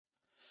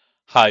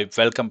Hi,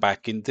 welcome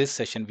back. In this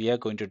session, we are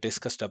going to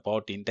discuss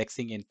about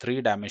indexing in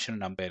three-dimensional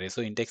number array.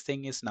 So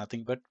indexing is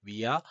nothing but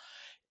we are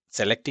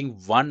selecting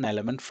one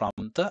element from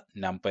the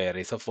numpy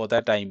array. So for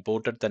that, I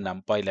imported the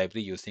numpy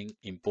library using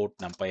import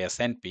numpy as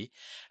np,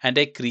 and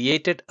I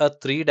created a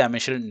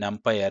three-dimensional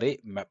numpy array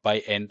by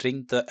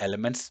entering the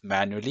elements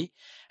manually,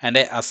 and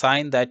I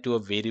assigned that to a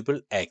variable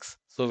x.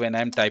 So when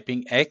I'm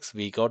typing x,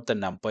 we got the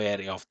numpy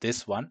array of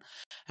this one,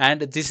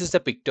 and this is the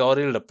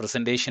pictorial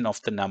representation of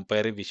the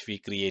numpy array which we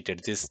created.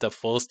 This is the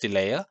first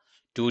layer,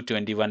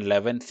 221,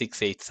 11,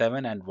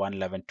 687, and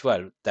 111,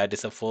 12. That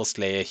is the first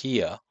layer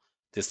here.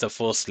 This is the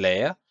first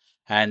layer,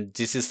 and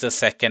this is the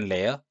second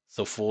layer.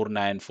 So 4,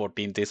 9,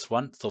 14, this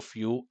one. So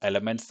few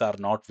elements are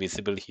not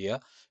visible here,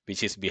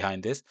 which is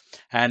behind this.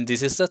 And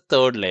this is the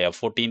third layer,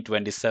 14,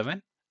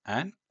 27,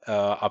 and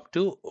up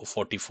to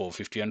 44,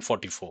 50, and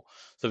 44.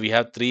 So we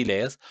have three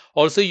layers.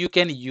 Also, you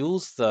can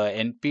use the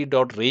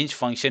np.range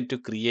function to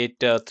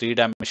create a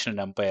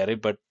three-dimensional numpy array,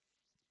 but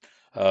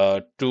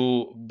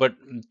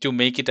to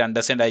make it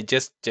understand, I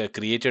just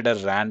created a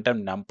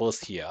random numbers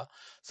here.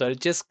 So I'll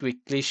just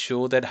quickly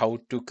show that how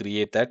to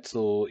create that.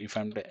 So if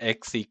I'm to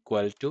x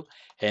equal to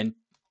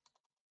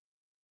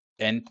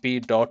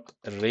np dot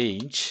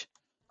range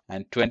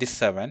and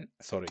 27,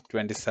 sorry,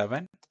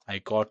 27, I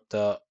got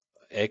the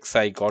x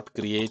I got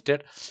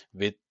created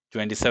with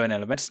 27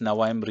 elements.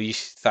 Now I'm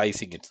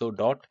resizing it. So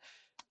dot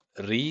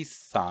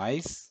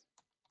resize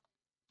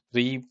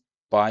 3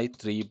 by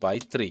 3 by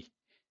 3.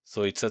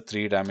 So it's a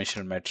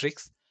three-dimensional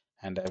matrix.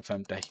 And if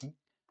I'm typing,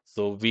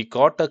 so we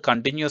got a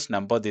continuous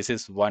number. This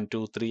is 1,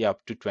 2, 3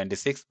 up to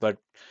 26. But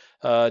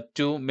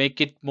to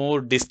make it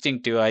more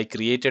distinctive, I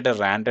created a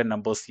random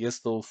numbers here.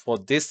 So for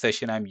this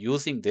session, I'm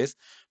using this.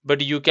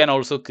 But you can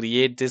also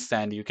create this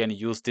and you can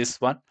use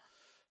this one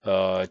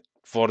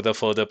for the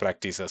further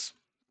practices.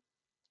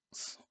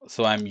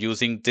 So I'm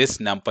using this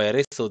numpy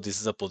array. So this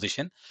is a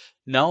position.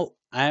 Now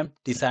I am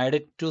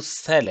decided to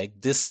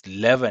select this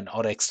 11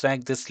 or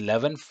extract this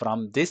 11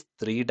 from this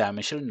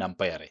three-dimensional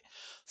numpy array.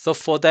 So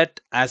for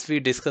that, as we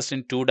discussed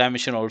in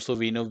two-dimension also,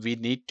 we know we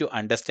need to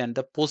understand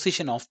the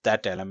position of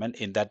that element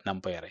in that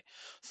numpy array.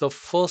 So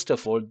first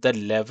of all, the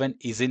 11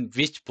 is in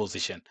which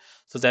position?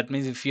 So that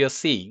means if you are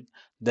seeing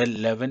the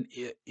 11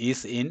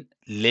 is in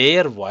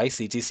layer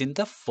wise, it is in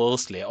the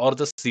first layer or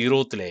the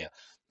zeroth layer.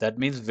 That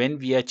means when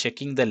we are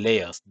checking the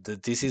layers,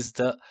 this is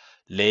the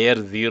layer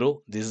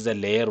 0, this is the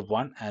layer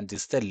 1, and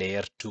this is the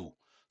layer 2.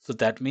 So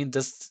that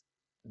means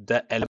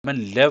the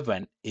element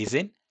 11 is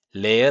in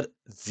layer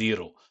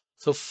 0.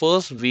 So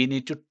first we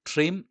need to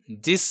trim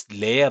this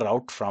layer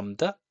out from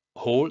the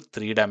whole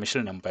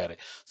three-dimensional numpy array.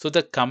 So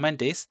the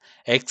command is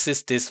x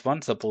is this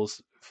one,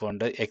 suppose from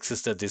the x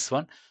is this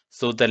one.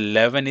 So the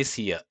 11 is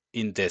here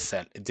in this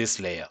cell, this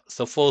layer.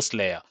 So first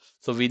layer.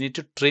 So we need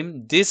to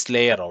trim this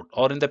layer out,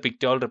 or in the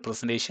pictorial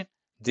representation,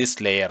 this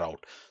layer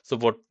out. So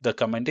what the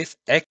command is,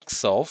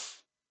 x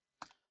of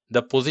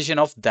the position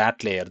of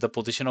that layer. The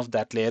position of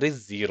that layer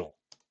is 0.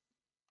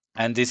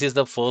 And this is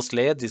the first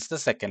layer, this is the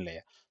second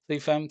layer. So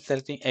if I'm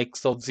selecting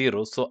x of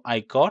 0, so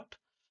I got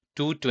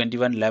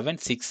 221, 11,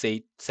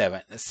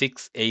 687,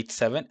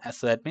 687.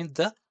 So that means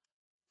the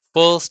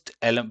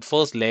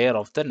first layer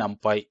of the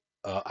numpy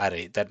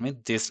array. That means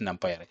this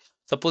numpy array.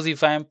 Suppose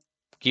if I am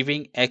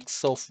giving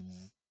x of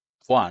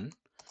 1,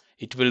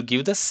 it will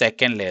give the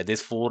second layer,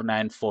 this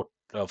 494,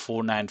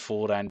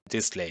 494, and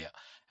this layer.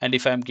 And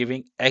if I'm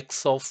giving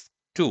x of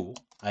 2,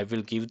 I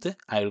will get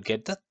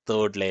the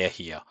third layer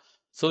here.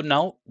 So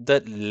now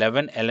the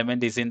 11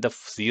 element is in the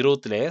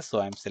zeroth layer, so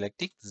I'm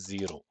selecting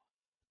 0.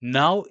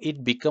 Now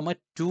it become a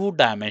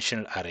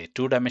two-dimensional array.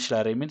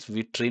 Two-dimensional array means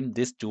we trim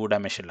this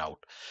two-dimensional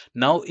out.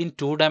 Now in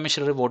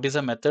two-dimensional array, what is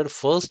the method?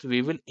 First,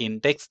 we will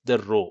index the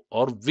row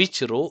or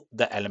which row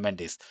the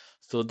element is.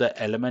 So the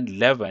element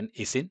 11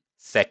 is in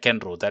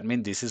second row. That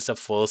means this is the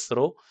first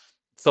row.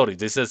 Sorry,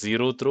 this is the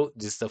zeroth row.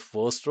 This is the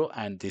first row,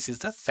 and this is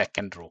the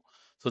second row.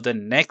 So the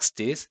next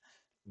is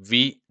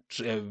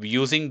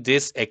using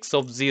this x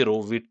of 0,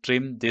 we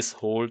trim this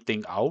whole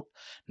thing out.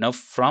 Now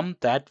from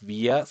that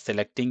we are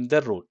selecting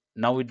the row.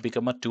 Now it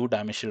become a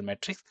two-dimensional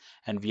matrix,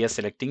 and we are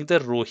selecting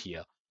the row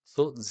here.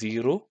 So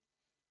 0.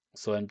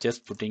 So I'm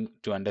just putting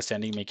to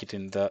understanding, make it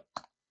in the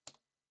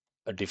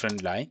a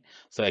different line.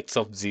 So x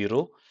of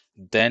 0,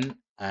 then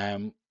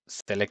I'm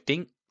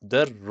selecting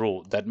the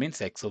row. That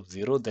means x of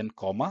 0, then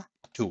comma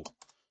 2.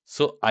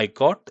 So I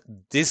got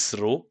this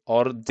row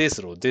or this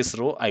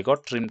row I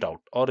got trimmed out,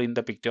 or in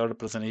the pictorial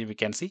representation we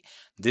can see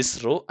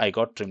this row I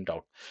got trimmed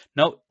out.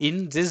 Now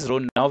in this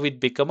row, now it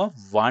become a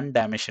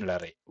one-dimensional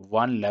array,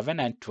 1, 11,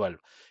 and 12.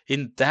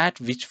 In that,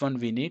 which one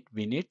we need?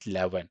 We need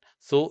 11.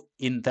 So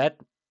in that,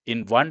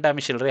 in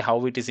one-dimensional array,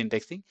 how it is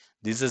indexing?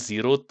 This is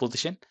zeroth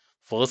position,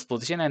 first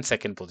position, and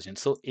second position.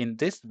 So in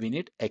this we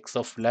need x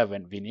of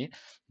 11, we need,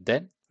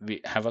 then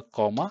we have a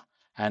comma,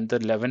 and the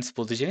 11th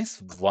position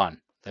is 1.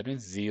 That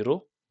means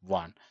 0,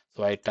 1.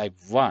 So I type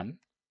 1,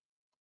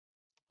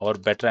 or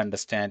better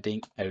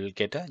understanding, I will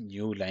get a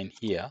new line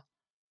here.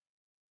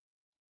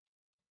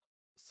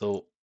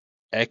 So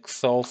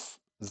x of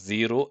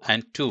 0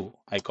 and 2,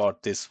 I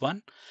got this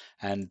one.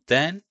 And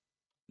then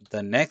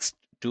the next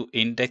to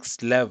index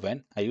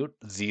 11, I use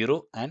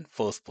 0 and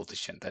first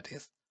position, that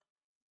is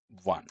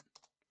 1.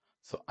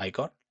 So I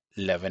got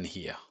 11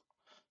 here.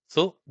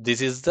 So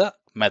this is the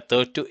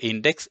method to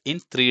index in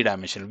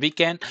 3-dimensional. We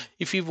can,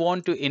 if you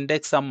want to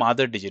index some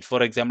other digit,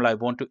 for example, I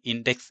want to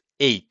index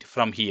 8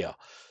 from here.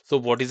 So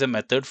what is the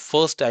method?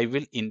 First, I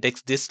will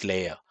index this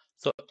layer.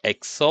 So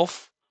x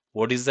of,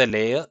 what is the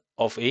layer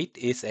of 8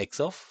 is x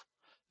of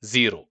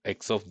 0,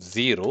 x of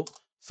 0.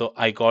 So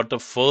I got the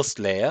first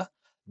layer.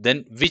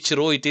 Then which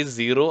row it is?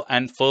 0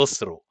 and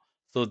first row.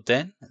 So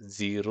then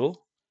 0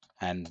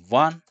 and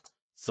 1.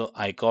 So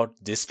I got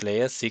this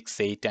layer 6,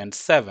 8 and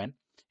 7.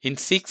 In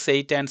 6,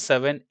 8 and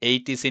 7,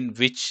 8 is in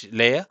which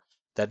layer?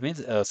 That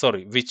means,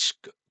 sorry, which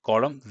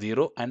column?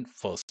 0 and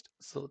first.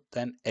 So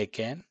then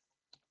again,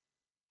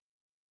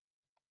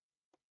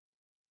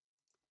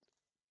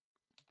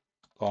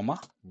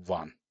 comma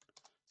 1.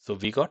 So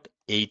we got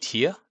 8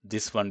 here.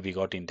 This one we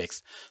got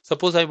index.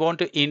 Suppose I want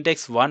to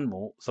index one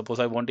more. Suppose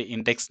I want to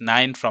index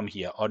 9 from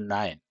here or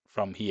 9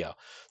 from here.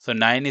 So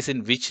 9 is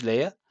in which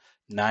layer?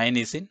 9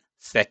 is in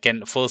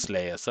first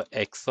layer. So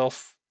x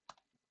of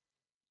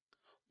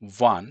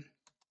 1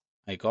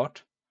 I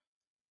got.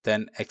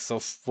 Then x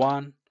of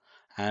 1,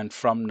 and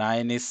from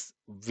 9 is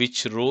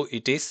which row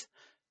it is?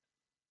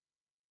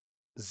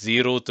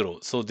 0th row.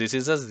 So this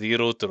is a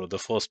 0th row. The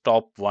first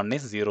top one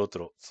is 0th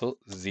row. So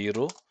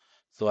 0.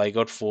 So I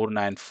got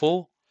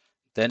 494.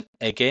 Then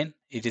again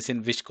it is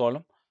in which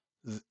column?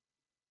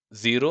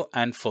 0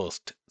 and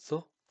first.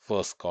 So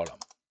first column.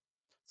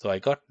 So I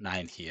got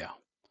 9 here.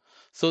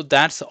 So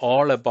that's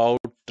all about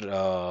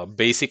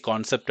basic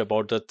concept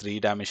about the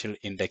 3-dimensional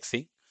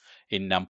indexing in Numpy.